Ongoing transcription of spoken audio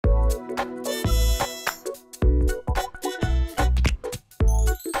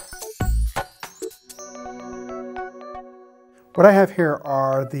What I have here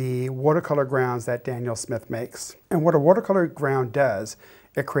are the watercolor grounds that Daniel Smith makes. And what a watercolor ground does,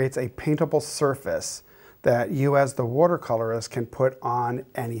 it creates a paintable surface that you as the watercolorist can put on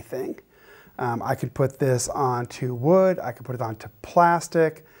anything. I could put this onto wood, I could put it onto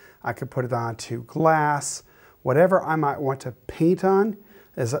plastic, I could put it onto glass. Whatever I might want to paint on,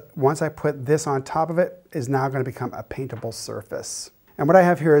 is once I put this on top of it, is now going to become a paintable surface. And what I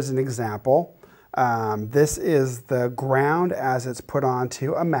have here is an example. This is the ground as it's put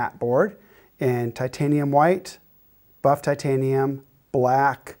onto a mat board in titanium white, buff titanium,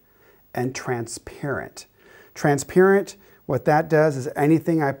 black, and transparent. Transparent, what that does is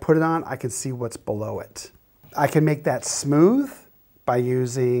anything I put it on, I can see what's below it. I can make that smooth by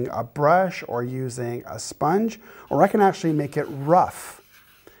using a brush or using a sponge, or I can actually make it rough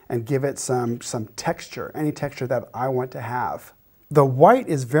and give it some texture, any texture that I want to have. The white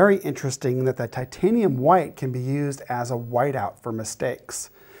is very interesting in that the titanium white can be used as a whiteout for mistakes.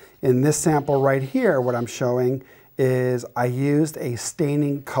 In this sample right here, what I'm showing is I used a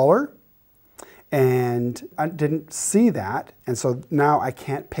staining color and I didn't see that, and so now I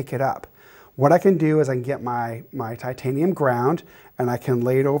can't pick it up. What I can do is I can get my titanium ground and I can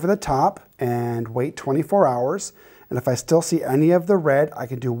lay it over the top and wait 24 hours. And if I still see any of the red, I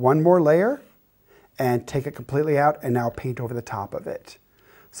can do one more layer and take it completely out and now paint over the top of it.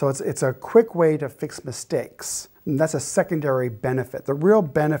 So it's a quick way to fix mistakes. And that's a secondary benefit. The real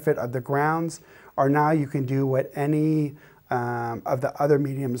benefit of the grounds are now you can do what any of the other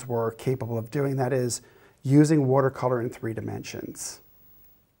mediums were capable of doing, that is using watercolor in 3 dimensions.